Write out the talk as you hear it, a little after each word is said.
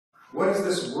What is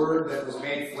this word that was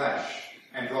made flesh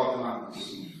and dwelt among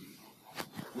us?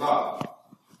 Love.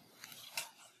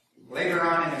 Later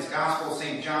on in his gospel,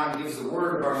 St. John gives the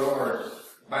word of our Lord.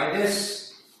 By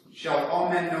this shall all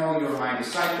men know you are my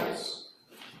disciples,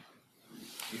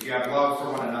 if you have love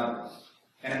for one another.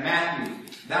 And in Matthew,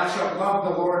 thou shalt love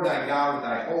the Lord thy God with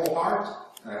thy whole heart,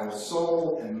 thy whole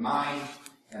soul and mind,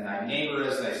 and thy neighbor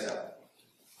as thyself.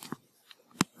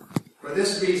 For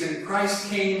this reason, Christ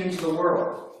came into the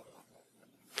world,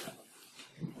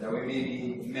 that we may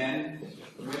be men,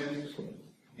 women,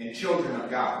 and children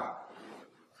of God,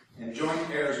 and joint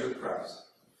heirs with Christ.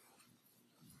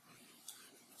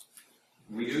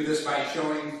 We do this by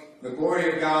showing the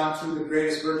glory of God through the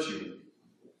greatest virtue,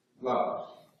 love.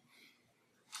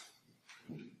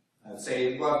 I'd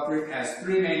say love has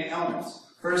three main elements.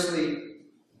 Firstly,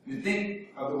 you think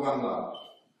of the one loved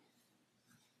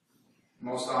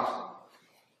most often,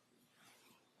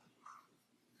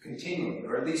 continually,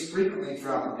 or at least frequently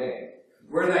throughout the day.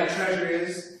 Where thy treasure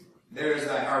is, there is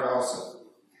thy heart also.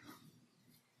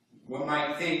 One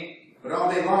might think, but all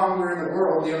day long we're in the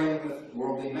world dealing with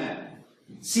worldly men.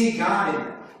 See God in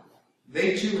them.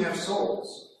 They too have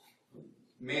souls,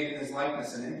 made in his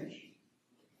likeness and image.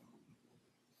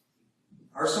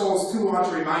 Our souls too ought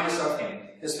to remind us of him,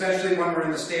 especially when we're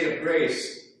in the state of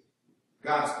grace.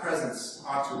 God's presence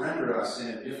ought to render us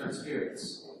in different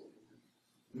spirits,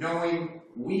 knowing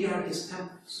we are his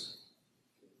temples.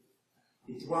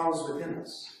 He dwells within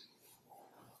us.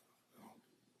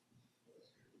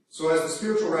 So as the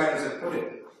spiritual writers have put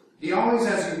it, be always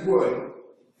as you would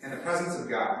in the presence of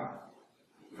God,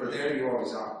 for there you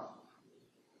always are.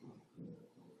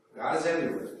 God is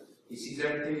everywhere. He sees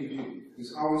everything you do.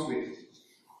 He's always with you.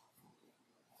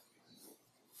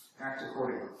 Act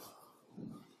accordingly.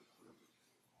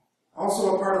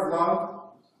 Also a part of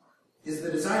love is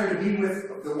the desire to be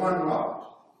with the one loved.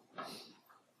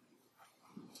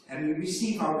 And we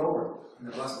receive our Lord in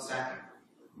the Blessed Sacrament.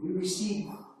 We receive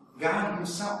God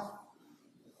himself.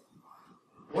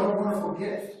 What a wonderful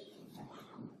gift.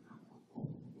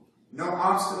 No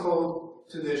obstacle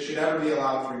to this should ever be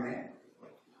allowed to remain.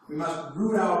 We must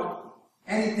root out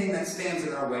anything that stands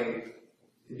in our way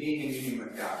to being in union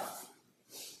with God.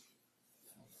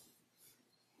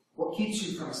 What keeps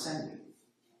you from ascending?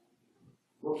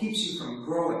 What keeps you from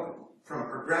growing, from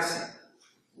progressing?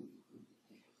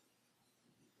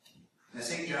 As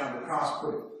St. John of the Cross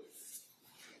put it,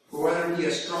 for whether it be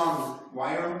a strong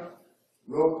wire,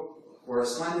 rope, or a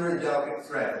slender and delicate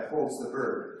thread that holds the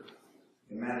bird,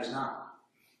 it matters not.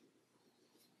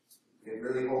 It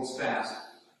really holds fast,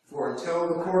 for until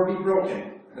the cord be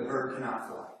broken, the bird cannot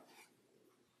fly.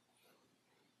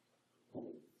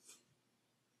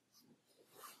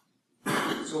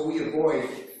 So we avoid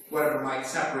whatever might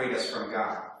separate us from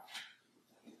God.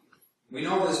 We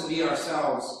know this to be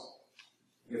ourselves,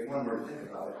 if one were to think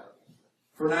about it.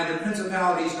 For neither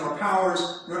principalities nor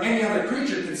powers nor any other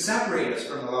creature can separate us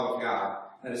from the love of God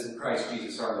that is in Christ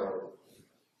Jesus our Lord.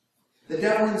 The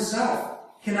devil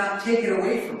himself cannot take it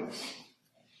away from us.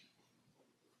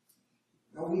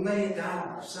 No, we lay it down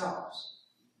ourselves.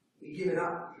 We give it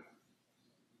up.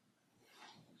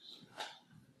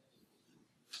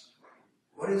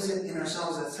 What is it in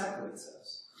ourselves that separates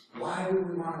us? Why would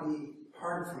we want to be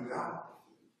parted from God?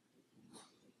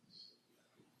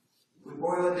 We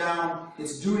boil it down,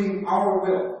 it's doing our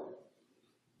will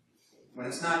when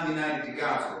it's not united to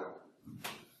God's will.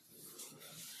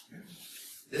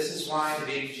 This is why the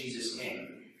baby Jesus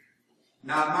came.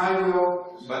 Not my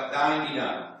will, but thine be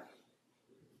done.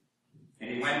 And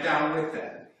he went down with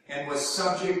them and was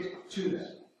subject to them.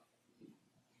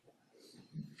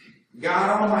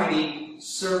 God Almighty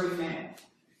serving man.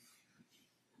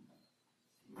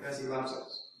 Because he loves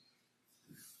us.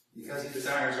 Because he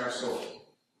desires our soul.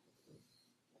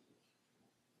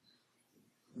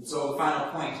 And so the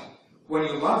final point, when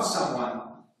you love someone,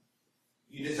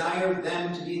 you desire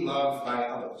them to be loved by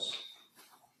others,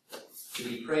 to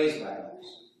be praised by others.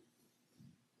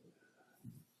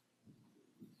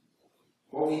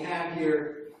 What we have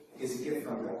here is a gift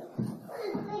from God.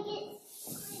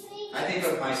 I think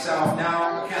of myself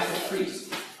now, a Catholic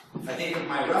priest. I think of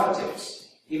my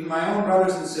relatives, even my own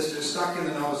brothers and sisters stuck in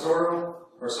the Novus Ordo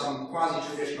or some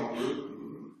quasi-traditional group.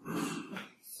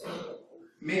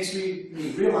 Makes me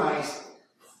realize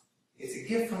it's a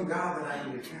gift from God that I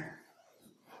can return.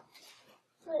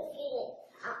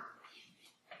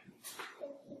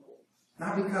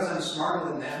 Not because I'm smarter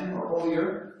than them or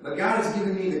holier, but God has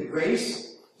given me the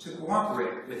grace to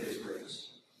cooperate with his grace.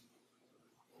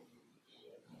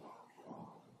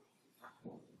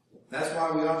 That's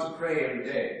why we ought to pray every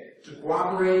day, to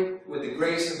cooperate with the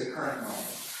grace of the current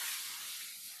moment.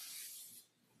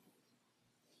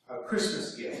 a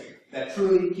Christmas gift that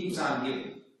truly keeps on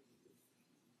giving.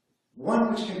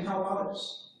 One which can help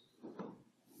others.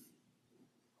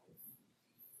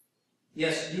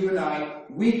 Yes, you and I,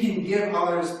 we can give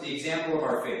others the example of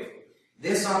our faith.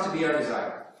 This ought to be our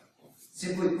desire.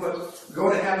 Simply put,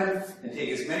 go to heaven and take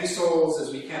as many souls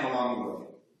as we can along the way.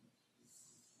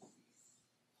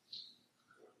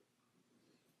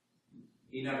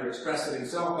 He never expressed it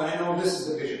himself, but I know this is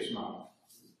the bishop's mind.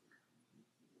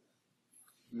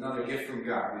 Another gift from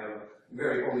God. We have a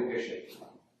very holy bishop.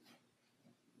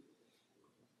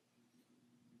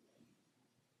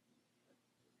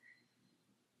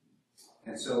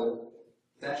 And so,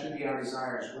 that should be our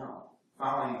desire as well.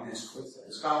 Following his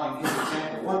footsteps, following his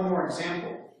example. One more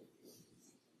example.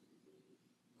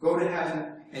 Go to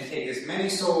heaven and take as many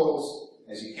souls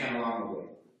as you can along the way.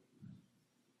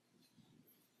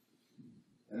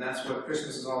 And that's what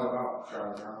Christmas is all about,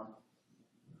 Charlie Brown.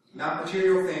 Not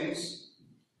material things,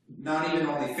 not even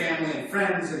only family and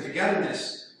friends and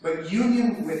togetherness, but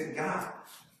union with God.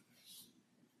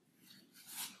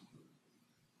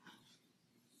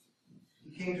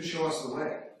 He came to show us the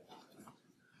way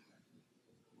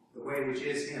which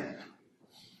is Him,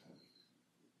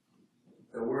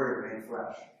 the Word made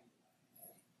flesh,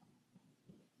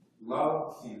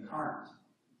 love incarnate.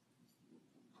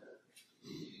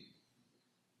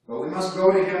 But we must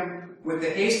go to Him with the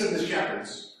haste of the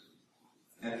shepherds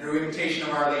and through imitation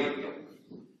of Our Lady,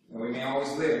 and we may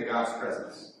always live in God's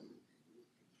presence.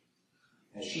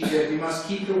 As she did, we must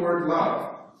keep the word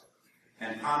love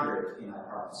and ponder it in our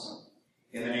hearts.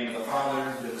 In the name of the Father,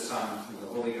 and of the Son, and of the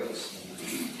Holy Ghost.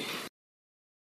 Amen.